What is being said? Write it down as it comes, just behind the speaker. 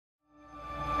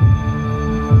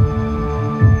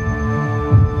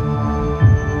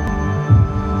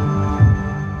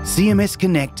CMS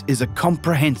Connect is a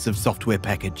comprehensive software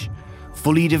package,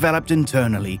 fully developed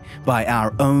internally by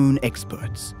our own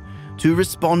experts, to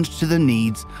respond to the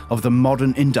needs of the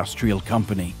modern industrial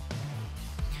company.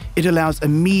 It allows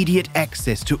immediate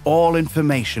access to all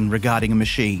information regarding a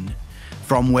machine,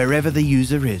 from wherever the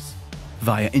user is,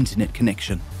 via internet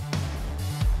connection.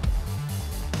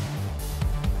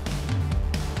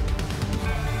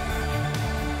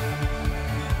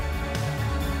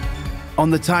 On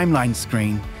the timeline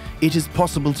screen, it is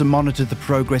possible to monitor the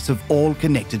progress of all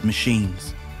connected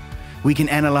machines. We can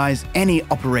analyze any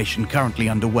operation currently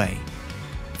underway,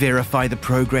 verify the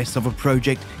progress of a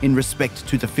project in respect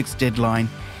to the fixed deadline,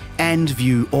 and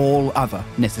view all other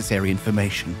necessary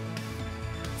information.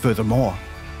 Furthermore,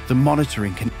 the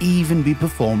monitoring can even be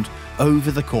performed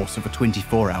over the course of a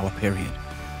 24-hour period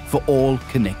for all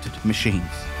connected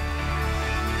machines.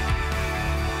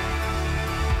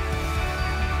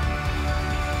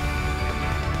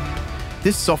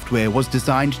 This software was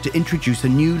designed to introduce a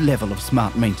new level of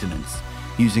smart maintenance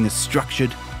using a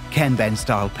structured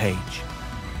Kanban-style page.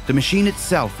 The machine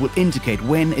itself will indicate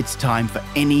when it's time for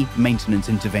any maintenance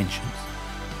interventions.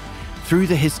 Through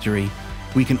the history,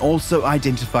 we can also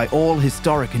identify all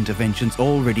historic interventions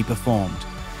already performed,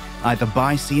 either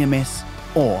by CMS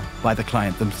or by the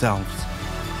client themselves.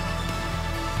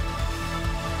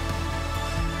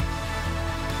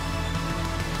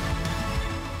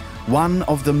 One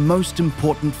of the most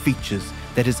important features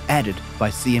that is added by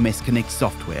CMS Connect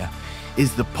software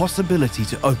is the possibility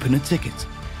to open a ticket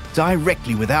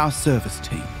directly with our service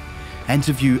team and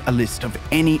to view a list of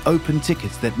any open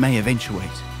tickets that may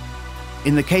eventuate.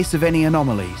 In the case of any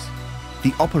anomalies,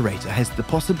 the operator has the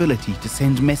possibility to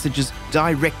send messages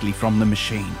directly from the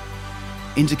machine,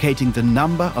 indicating the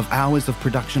number of hours of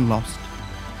production lost.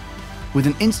 With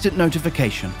an instant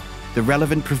notification, the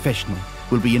relevant professional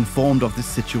will be informed of this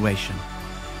situation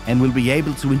and will be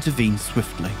able to intervene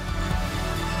swiftly.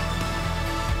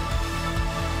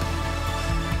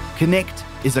 Connect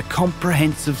is a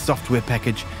comprehensive software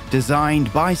package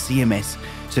designed by CMS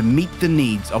to meet the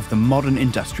needs of the modern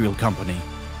industrial company.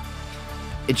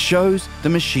 It shows the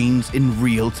machines in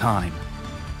real time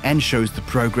and shows the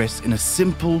progress in a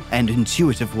simple and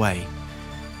intuitive way,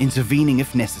 intervening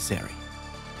if necessary.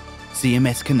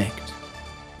 CMS Connect.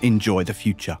 Enjoy the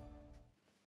future.